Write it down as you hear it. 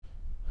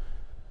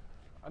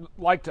I'd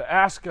like to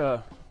ask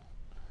a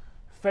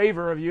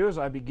favor of you as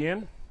I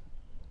begin.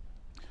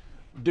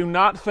 Do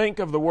not think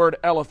of the word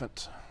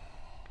elephant.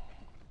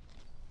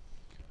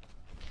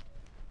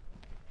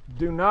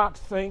 Do not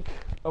think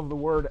of the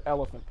word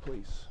elephant,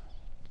 please.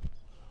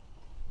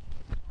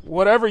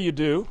 Whatever you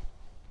do,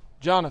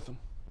 Jonathan,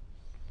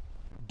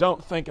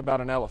 don't think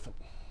about an elephant.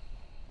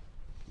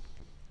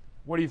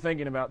 What are you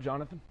thinking about,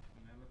 Jonathan?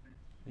 An elephant?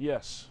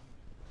 Yes.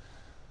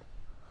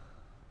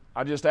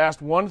 I just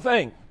asked one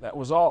thing. That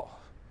was all.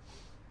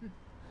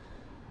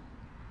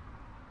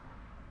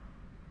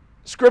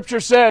 Scripture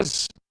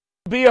says,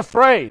 be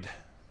afraid.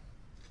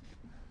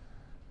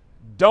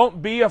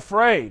 Don't be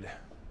afraid.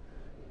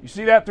 You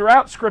see that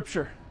throughout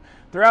Scripture,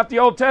 throughout the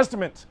Old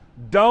Testament.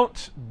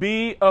 Don't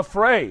be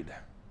afraid.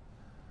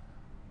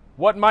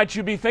 What might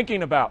you be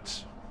thinking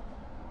about?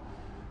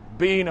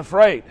 Being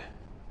afraid.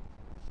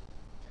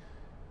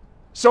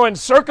 So in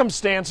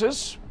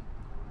circumstances,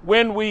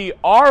 when we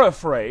are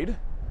afraid,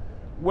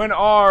 when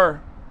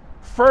our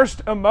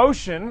first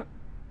emotion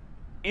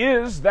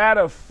is that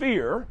of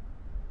fear,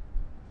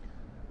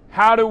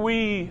 how do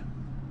we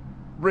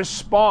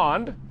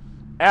respond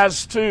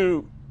as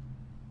to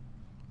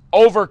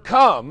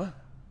overcome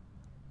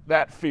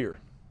that fear?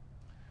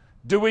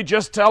 Do we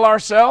just tell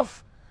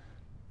ourselves,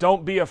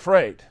 don't be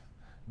afraid,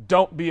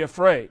 don't be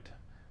afraid,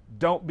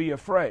 don't be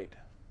afraid?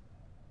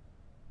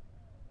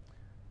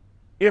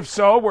 If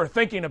so, we're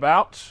thinking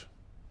about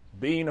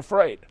being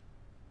afraid.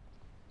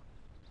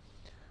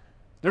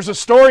 There's a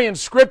story in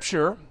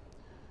Scripture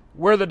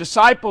where the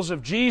disciples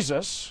of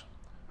Jesus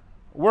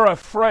were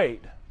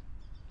afraid.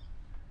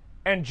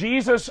 And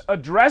Jesus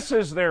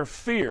addresses their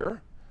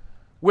fear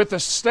with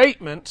a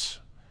statement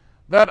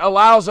that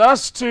allows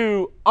us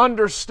to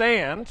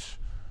understand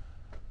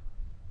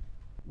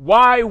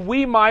why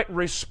we might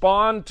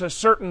respond to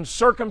certain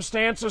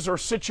circumstances or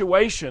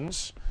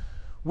situations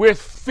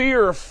with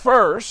fear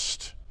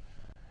first,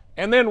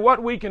 and then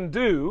what we can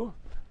do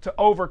to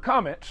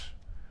overcome it,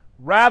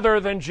 rather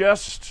than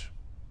just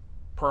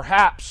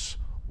perhaps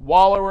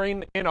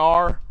wallowing in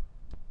our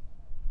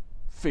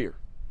fear.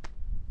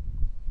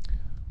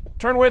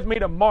 Turn with me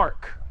to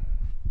Mark.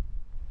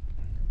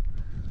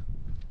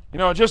 You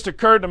know, it just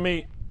occurred to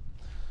me,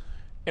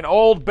 in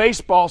old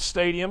baseball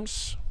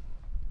stadiums,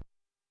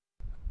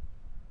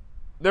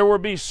 there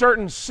would be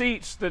certain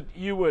seats that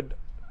you would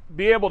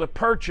be able to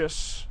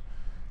purchase,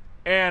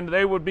 and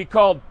they would be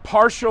called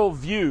partial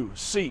view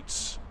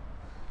seats.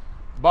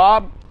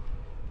 Bob,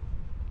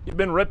 you've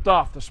been ripped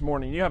off this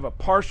morning. You have a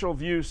partial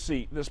view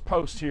seat. This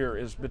post here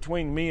is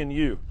between me and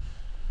you,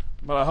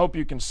 but I hope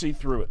you can see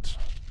through it.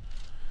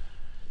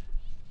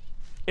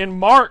 In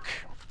Mark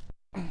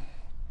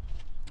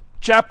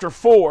chapter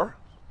 4,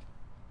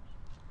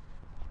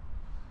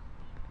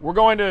 we're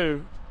going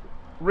to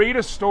read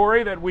a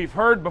story that we've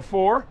heard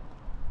before.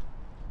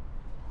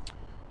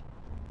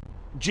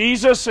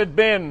 Jesus had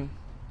been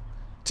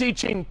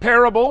teaching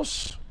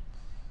parables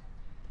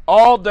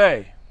all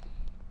day.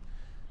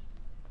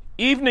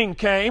 Evening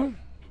came,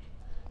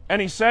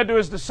 and he said to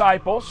his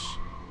disciples,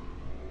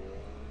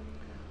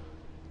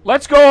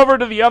 let's go over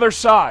to the other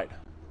side.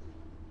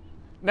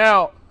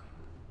 Now,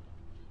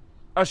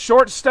 a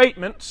short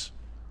statement,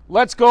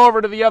 let's go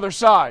over to the other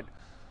side.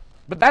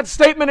 But that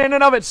statement in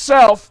and of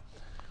itself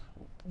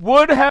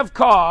would have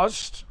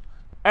caused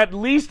at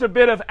least a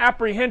bit of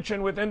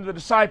apprehension within the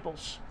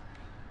disciples.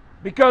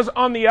 Because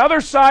on the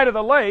other side of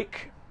the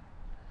lake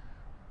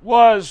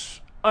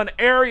was an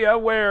area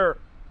where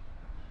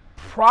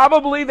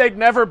probably they'd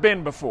never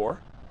been before.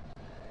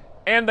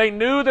 And they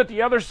knew that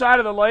the other side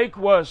of the lake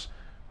was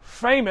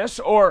famous,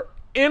 or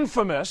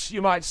infamous,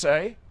 you might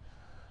say,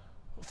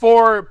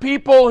 for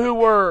people who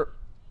were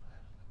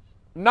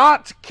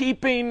not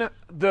keeping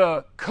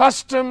the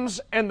customs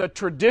and the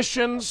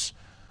traditions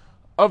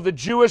of the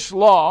Jewish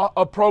law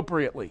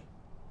appropriately.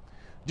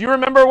 Do you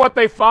remember what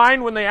they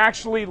find when they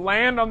actually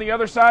land on the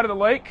other side of the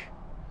lake?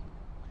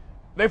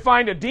 They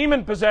find a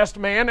demon-possessed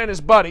man and his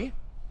buddy.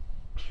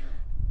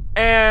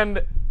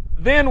 And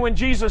then when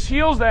Jesus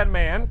heals that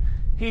man,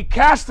 he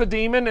casts the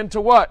demon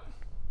into what?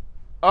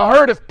 A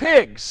herd of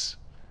pigs.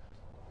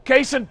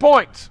 Case in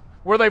point.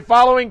 Were they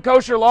following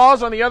kosher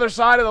laws on the other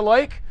side of the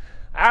lake?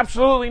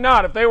 Absolutely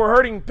not. If they were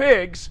herding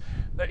pigs,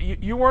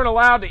 you weren't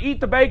allowed to eat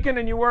the bacon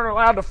and you weren't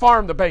allowed to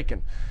farm the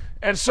bacon.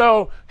 And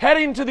so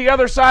heading to the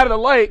other side of the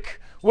lake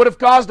would have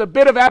caused a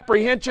bit of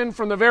apprehension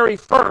from the very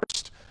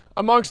first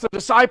amongst the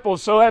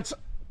disciples. So that's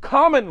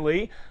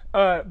commonly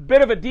a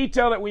bit of a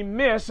detail that we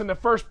miss in the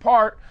first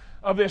part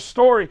of this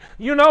story.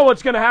 You know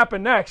what's going to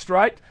happen next,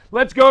 right?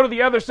 Let's go to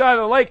the other side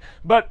of the lake.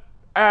 But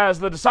as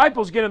the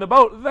disciples get in the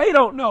boat, they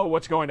don't know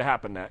what's going to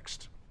happen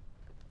next.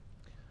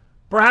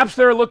 Perhaps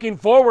they're looking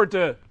forward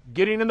to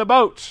getting in the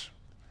boat.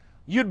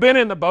 You'd been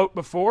in the boat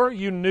before.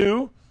 You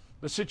knew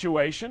the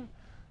situation.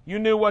 You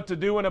knew what to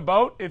do in a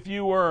boat if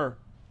you were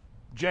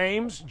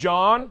James,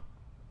 John,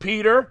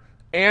 Peter,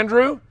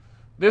 Andrew.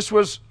 This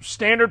was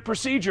standard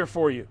procedure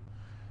for you.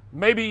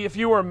 Maybe if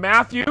you were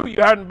Matthew,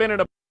 you hadn't been in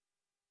a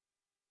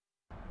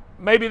boat.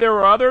 Maybe there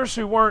were others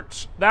who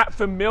weren't that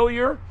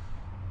familiar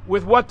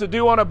with what to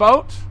do on a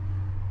boat,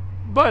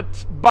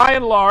 but by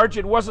and large,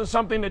 it wasn't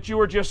something that you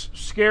were just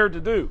scared to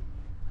do.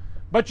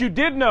 But you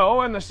did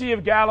know in the Sea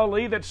of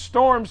Galilee that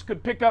storms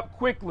could pick up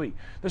quickly.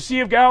 The Sea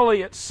of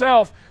Galilee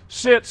itself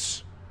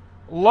sits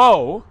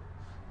low,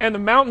 and the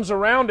mountains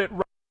around it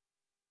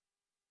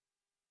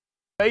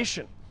rise.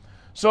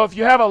 So if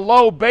you have a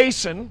low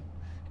basin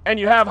and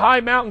you have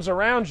high mountains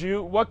around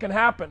you, what can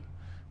happen?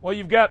 Well,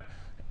 you've got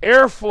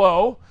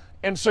airflow,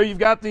 and so you've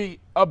got the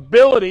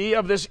ability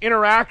of this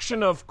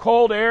interaction of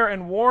cold air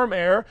and warm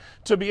air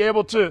to be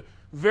able to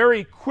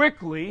very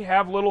quickly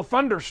have little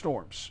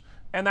thunderstorms.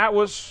 And that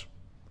was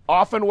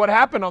often what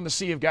happened on the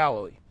Sea of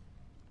Galilee.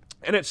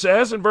 And it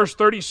says in verse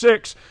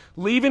 36,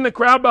 leaving the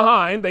crowd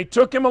behind, they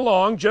took him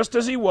along just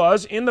as he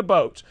was in the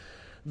boat.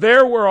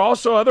 There were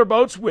also other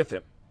boats with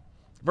him.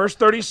 Verse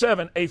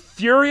 37, a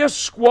furious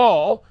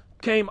squall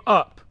came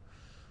up,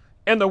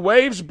 and the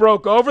waves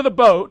broke over the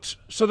boat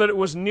so that it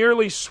was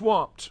nearly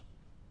swamped.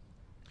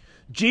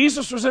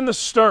 Jesus was in the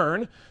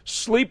stern,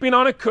 sleeping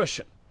on a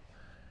cushion.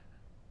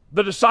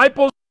 The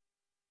disciples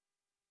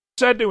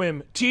said to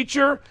him,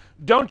 Teacher,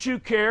 don't you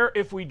care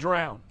if we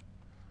drown?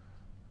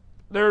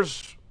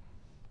 There's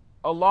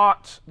a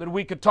lot that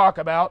we could talk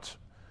about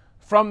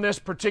from this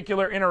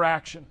particular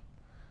interaction.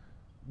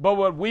 But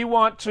what we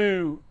want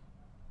to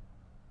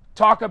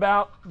talk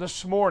about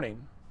this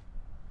morning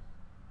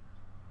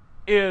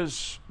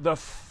is the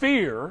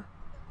fear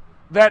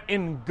that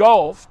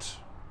engulfed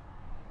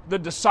the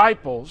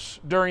disciples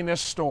during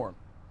this storm.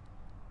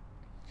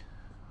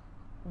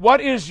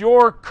 What is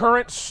your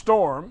current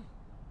storm,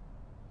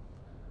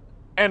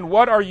 and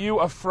what are you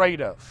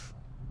afraid of?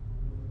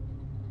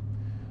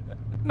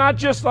 Not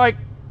just like,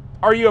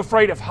 are you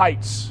afraid of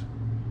heights?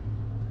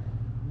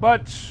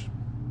 But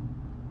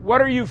what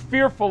are you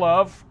fearful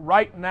of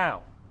right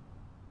now?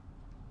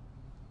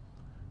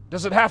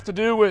 Does it have to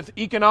do with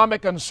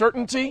economic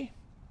uncertainty?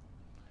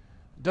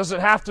 Does it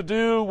have to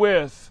do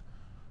with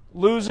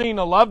losing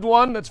a loved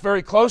one that's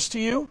very close to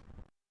you?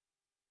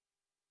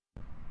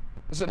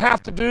 Does it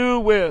have to do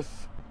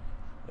with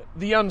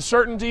the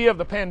uncertainty of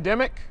the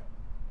pandemic?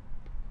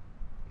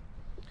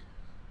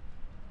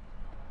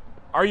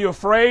 Are you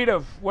afraid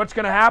of what's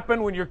going to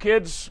happen when your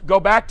kids go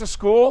back to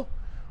school?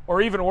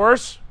 Or even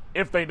worse,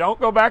 if they don't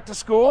go back to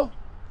school?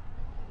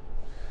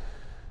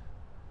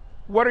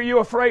 What are you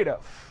afraid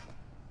of?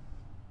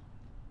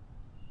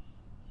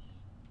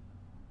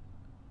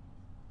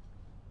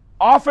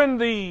 Often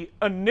the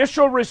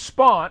initial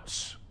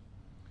response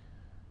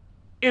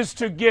is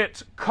to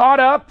get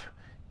caught up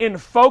in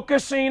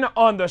focusing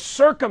on the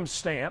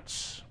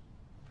circumstance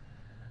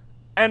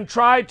and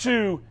try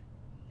to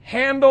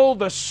handle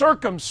the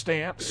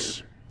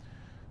circumstance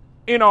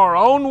in our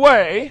own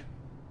way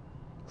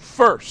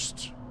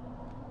first.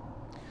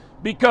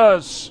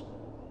 Because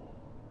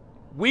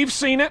we've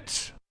seen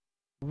it,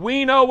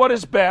 we know what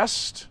is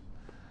best,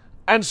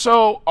 and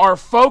so our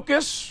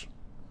focus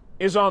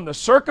is on the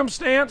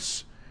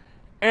circumstance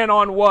and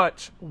on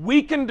what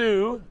we can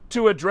do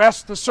to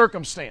address the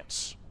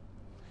circumstance.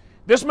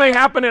 This may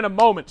happen in a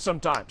moment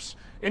sometimes.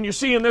 And you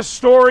see in this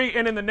story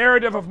and in the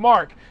narrative of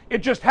Mark, it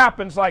just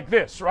happens like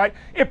this, right?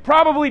 It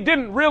probably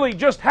didn't really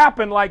just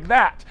happen like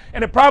that.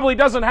 And it probably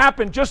doesn't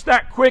happen just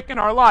that quick in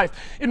our life.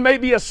 It may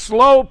be a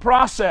slow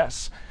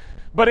process.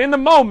 But in the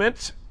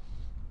moment,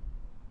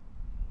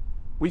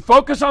 we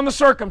focus on the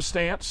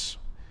circumstance,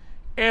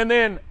 and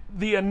then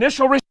the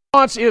initial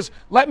response is,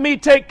 let me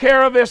take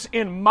care of this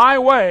in my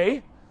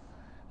way,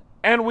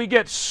 and we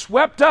get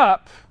swept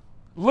up,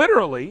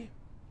 literally,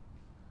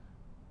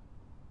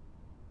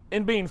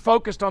 in being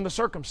focused on the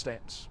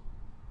circumstance.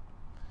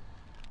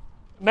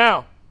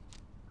 Now,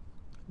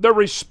 the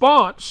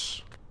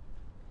response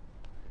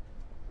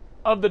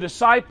of the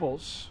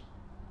disciples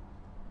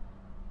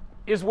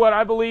is what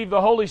I believe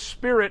the Holy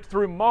Spirit,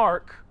 through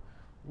Mark,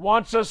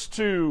 wants us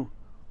to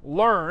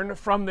learn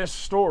from this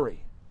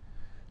story.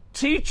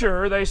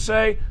 Teacher, they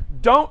say,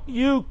 don't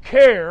you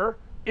care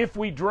if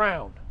we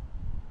drown?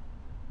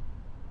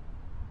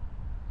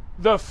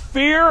 The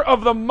fear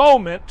of the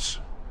moment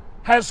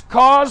has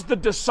caused the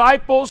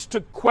disciples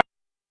to question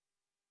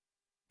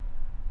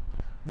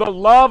the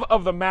love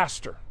of the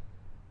Master.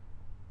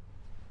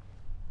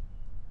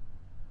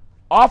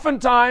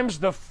 Oftentimes,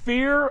 the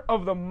fear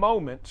of the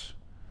moment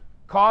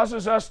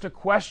causes us to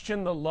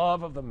question the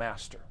love of the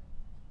Master.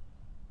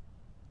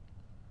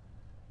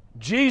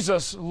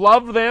 Jesus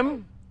loved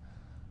them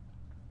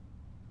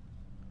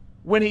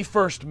when he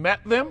first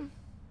met them.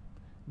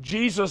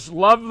 Jesus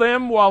loved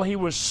them while he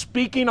was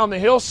speaking on the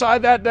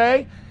hillside that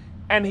day,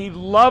 and he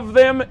loved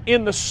them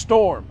in the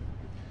storm.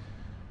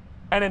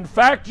 And in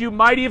fact, you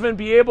might even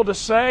be able to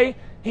say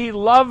he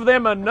loved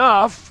them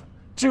enough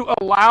to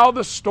allow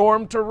the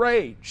storm to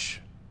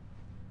rage.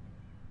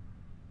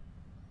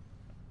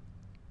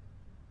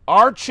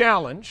 Our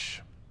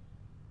challenge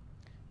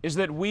is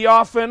that we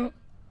often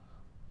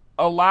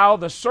allow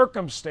the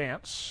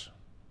circumstance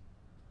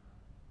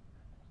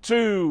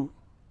to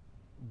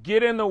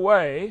get in the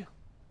way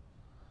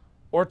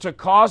or to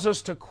cause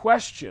us to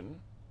question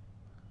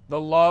the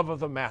love of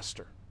the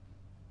Master.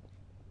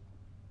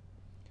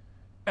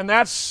 And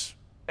that's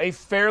a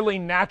fairly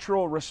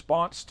natural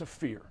response to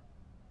fear.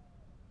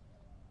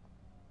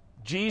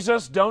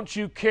 Jesus, don't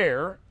you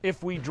care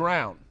if we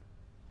drown?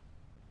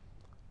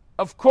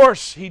 Of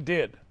course he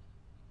did.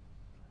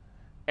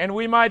 And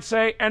we might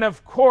say, and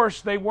of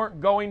course they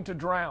weren't going to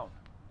drown.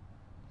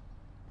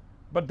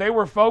 But they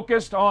were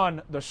focused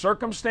on the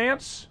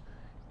circumstance,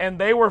 and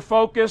they were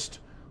focused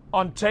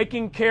on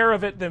taking care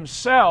of it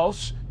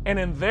themselves and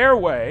in their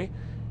way.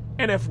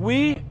 And if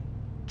we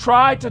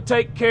try to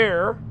take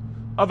care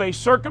of a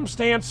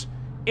circumstance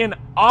in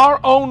our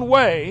own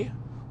way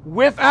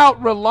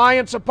without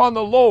reliance upon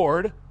the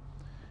Lord,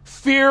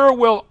 fear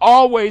will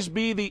always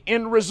be the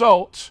end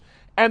result,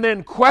 and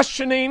then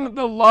questioning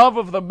the love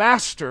of the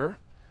Master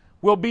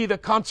will be the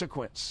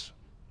consequence.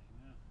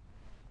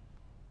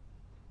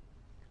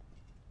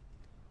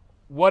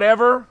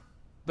 Whatever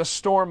the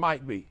storm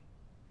might be.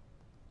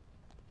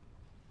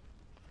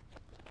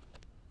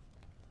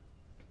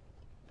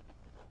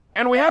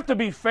 And we have to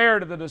be fair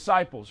to the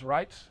disciples,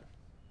 right?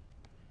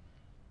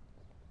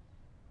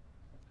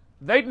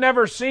 They'd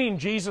never seen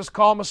Jesus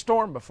calm a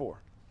storm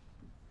before.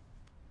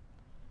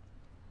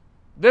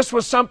 This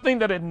was something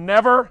that had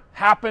never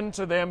happened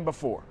to them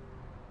before.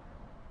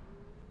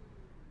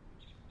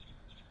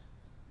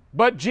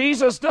 But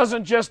Jesus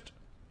doesn't just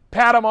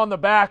pat him on the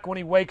back when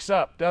he wakes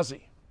up, does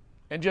he?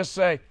 And just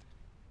say,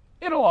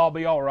 it'll all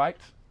be all right.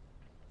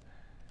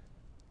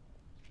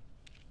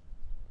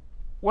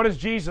 What does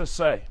Jesus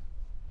say?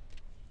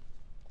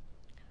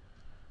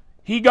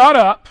 He got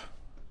up,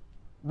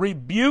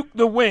 rebuked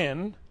the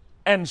wind,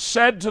 and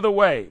said to the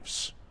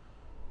waves,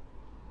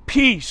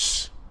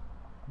 "Peace,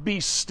 be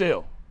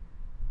still."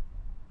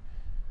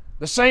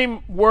 The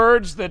same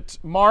words that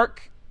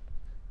Mark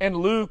and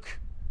Luke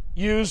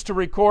used to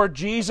record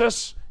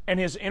Jesus and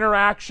his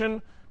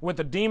interaction with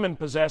the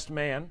demon-possessed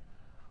man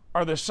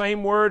are the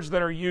same words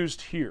that are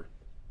used here.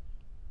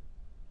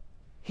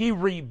 He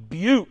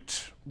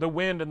rebuked the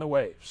wind and the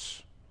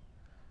waves.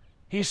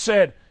 He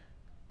said,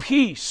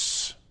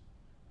 "Peace,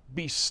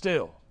 be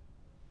still."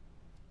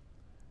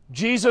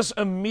 Jesus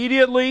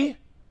immediately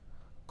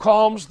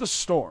calms the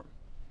storm.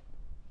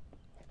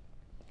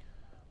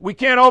 We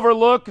can't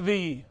overlook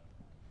the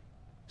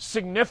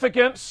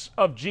significance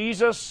of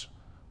Jesus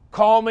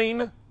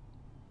calming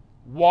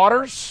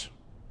waters.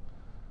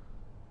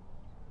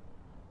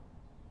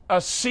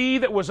 A sea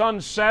that was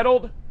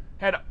unsettled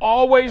had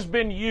always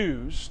been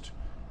used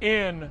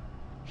in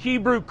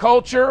Hebrew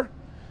culture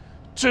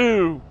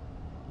to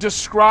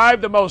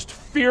describe the most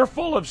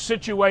fearful of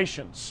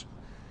situations.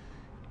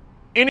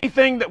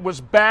 Anything that was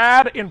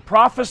bad in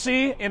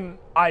prophecy in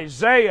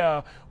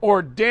Isaiah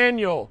or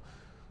Daniel,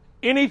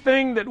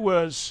 anything that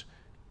was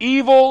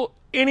evil,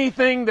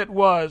 anything that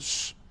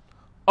was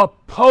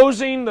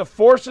opposing the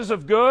forces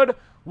of good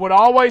would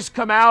always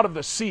come out of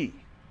the sea.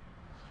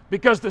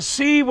 Because the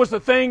sea was the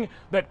thing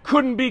that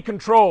couldn't be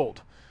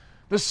controlled.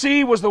 The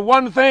sea was the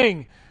one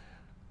thing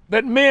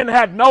that men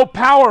had no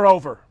power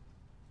over.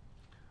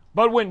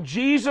 But when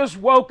Jesus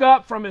woke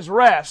up from his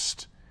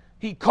rest,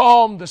 he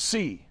calmed the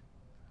sea.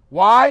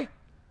 Why?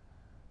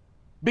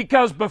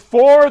 Because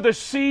before the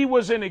sea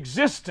was in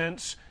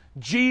existence,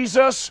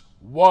 Jesus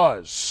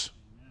was.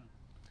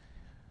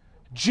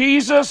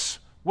 Jesus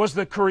was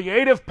the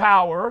creative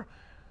power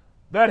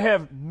that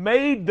have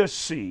made the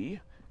sea,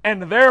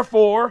 and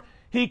therefore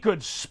he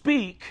could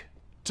speak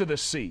to the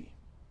sea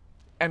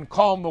and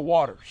calm the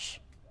waters.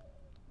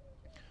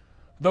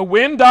 The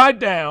wind died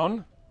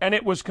down, and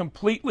it was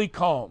completely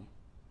calm.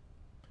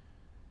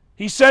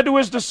 He said to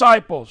his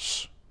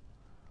disciples,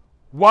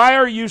 "Why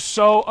are you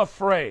so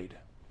afraid?"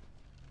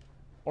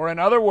 Or in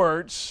other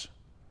words,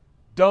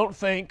 don't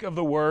think of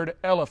the word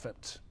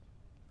elephant.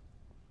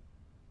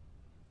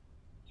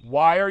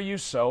 Why are you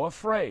so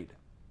afraid?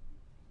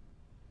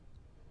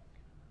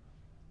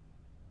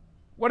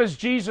 What does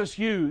Jesus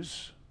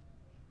use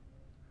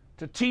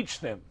to teach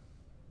them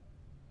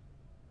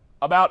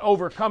about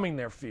overcoming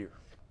their fear?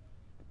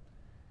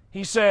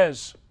 He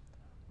says,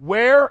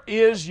 "Where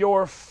is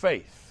your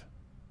faith?"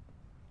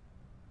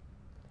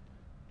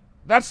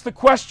 That's the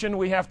question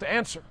we have to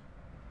answer.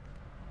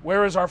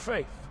 Where is our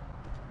faith?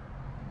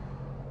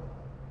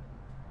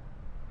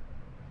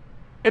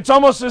 It's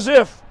almost as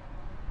if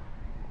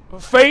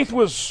faith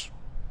was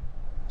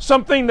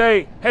something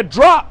they had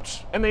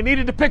dropped and they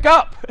needed to pick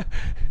up.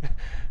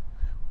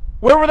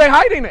 Where were they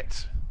hiding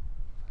it?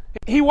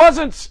 He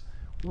wasn't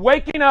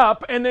waking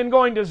up and then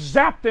going to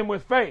zap them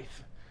with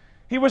faith.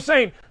 He was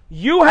saying,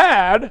 you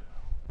had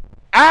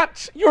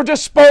at your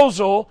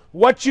disposal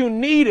what you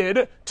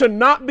needed to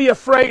not be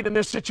afraid in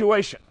this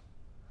situation.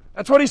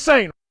 That's what he's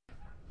saying.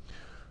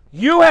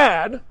 You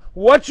had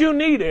what you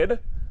needed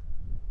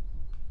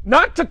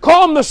not to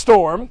calm the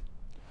storm,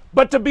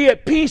 but to be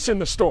at peace in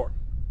the storm.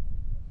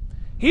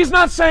 He's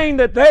not saying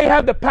that they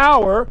had the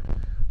power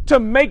to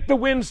make the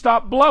wind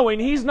stop blowing.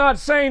 He's not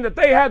saying that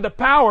they had the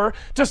power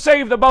to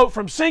save the boat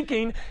from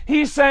sinking.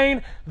 He's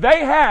saying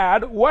they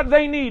had what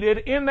they needed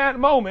in that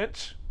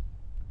moment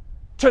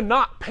to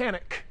not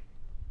panic.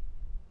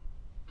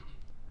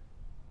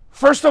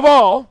 First of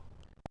all,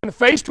 when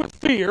faced with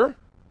fear,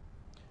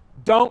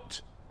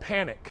 don't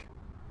panic.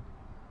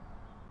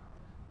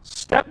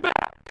 Step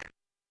back.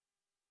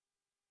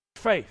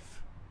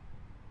 Faith.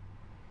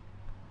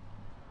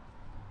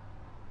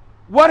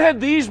 What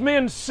had these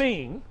men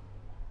seen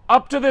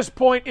up to this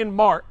point in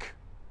Mark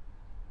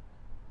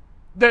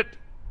that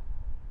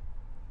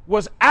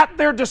was at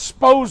their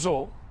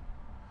disposal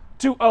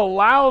to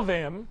allow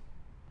them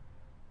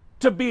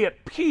to be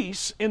at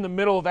peace in the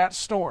middle of that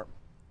storm?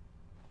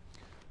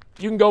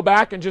 You can go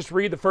back and just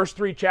read the first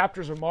 3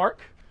 chapters of Mark.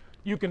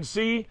 You can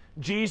see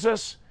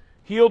Jesus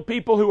healed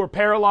people who were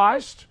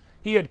paralyzed.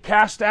 He had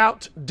cast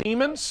out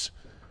demons.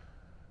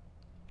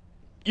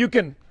 You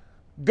can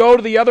go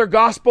to the other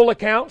gospel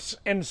accounts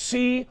and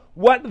see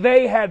what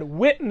they had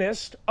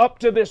witnessed up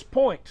to this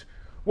point.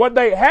 What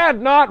they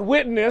had not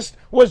witnessed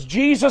was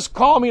Jesus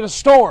calming a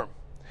storm.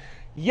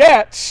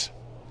 Yet,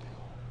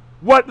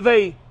 what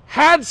they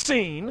had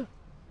seen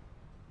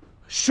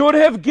should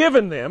have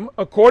given them,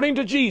 according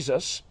to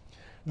Jesus,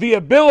 the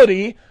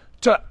ability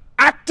to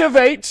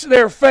activate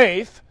their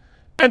faith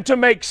and to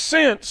make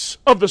sense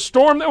of the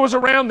storm that was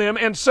around them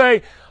and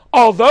say,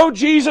 although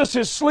Jesus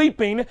is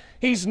sleeping,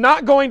 He's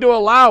not going to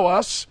allow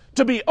us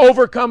to be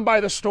overcome by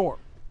the storm.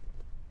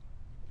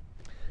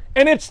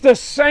 And it's the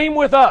same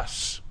with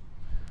us.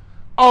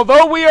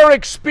 Although we are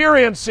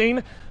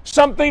experiencing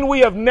something we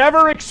have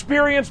never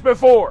experienced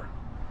before,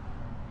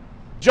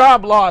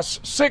 job loss,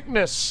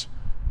 sickness,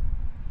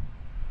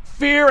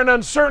 fear and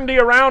uncertainty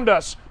around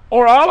us,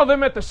 or all of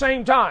them at the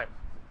same time,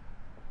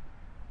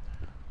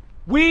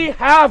 we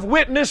have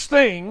witnessed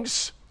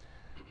things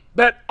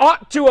that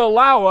ought to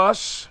allow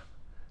us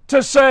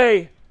to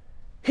say,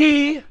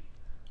 He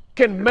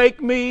can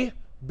make me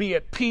be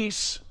at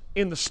peace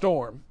in the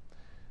storm,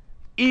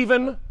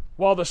 even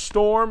while the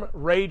storm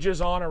rages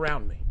on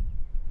around me.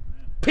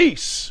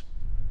 Peace,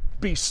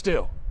 be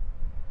still.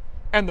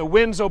 And the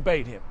winds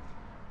obeyed Him.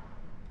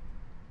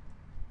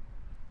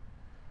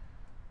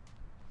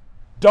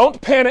 Don't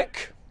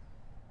panic.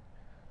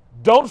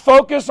 Don't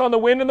focus on the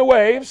wind and the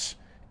waves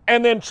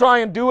and then try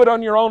and do it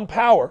on your own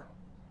power.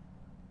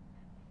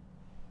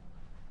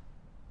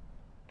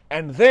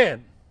 And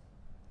then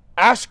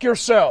ask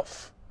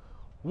yourself,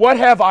 what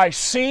have I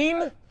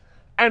seen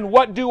and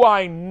what do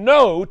I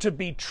know to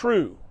be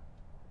true?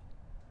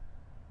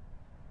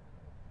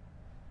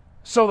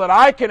 So that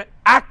I can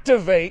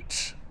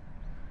activate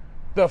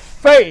the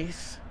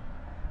faith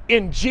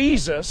in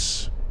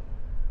Jesus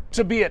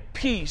to be at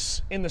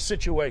peace in the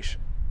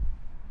situation.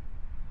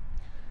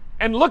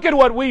 And look at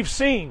what we've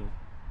seen,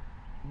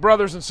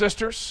 brothers and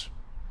sisters.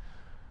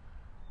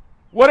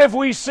 What have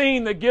we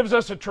seen that gives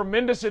us a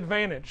tremendous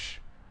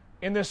advantage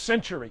in this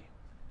century?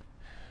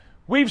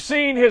 We've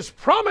seen His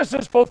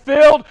promises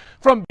fulfilled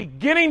from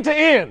beginning to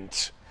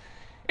end.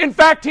 In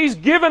fact, He's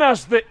given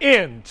us the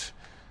end.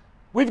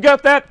 We've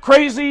got that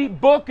crazy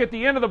book at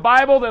the end of the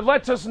Bible that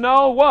lets us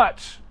know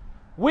what?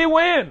 We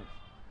win.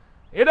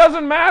 It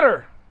doesn't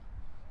matter.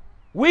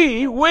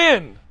 We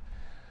win.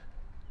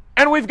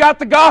 And we've got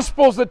the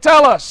Gospels that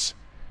tell us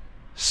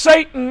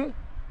Satan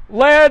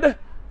led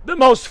the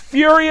most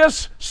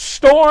furious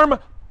storm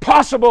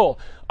possible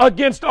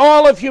against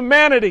all of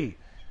humanity.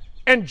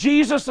 And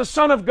Jesus, the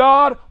Son of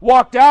God,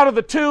 walked out of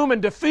the tomb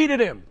and defeated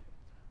him.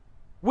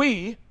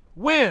 We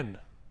win.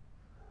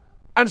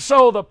 And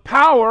so the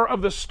power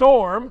of the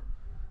storm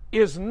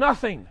is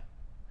nothing.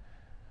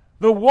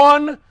 The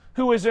one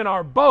who is in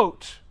our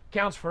boat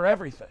counts for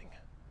everything.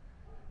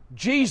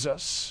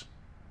 Jesus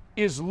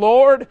is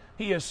Lord.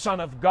 He is Son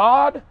of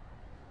God.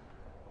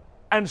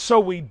 And so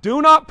we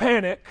do not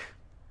panic,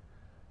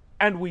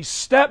 and we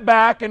step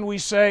back and we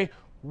say,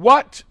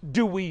 what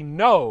do we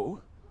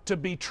know to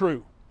be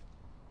true?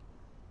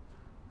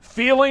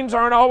 Feelings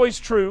aren't always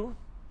true.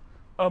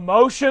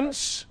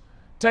 Emotions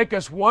take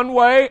us one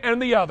way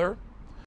and the other.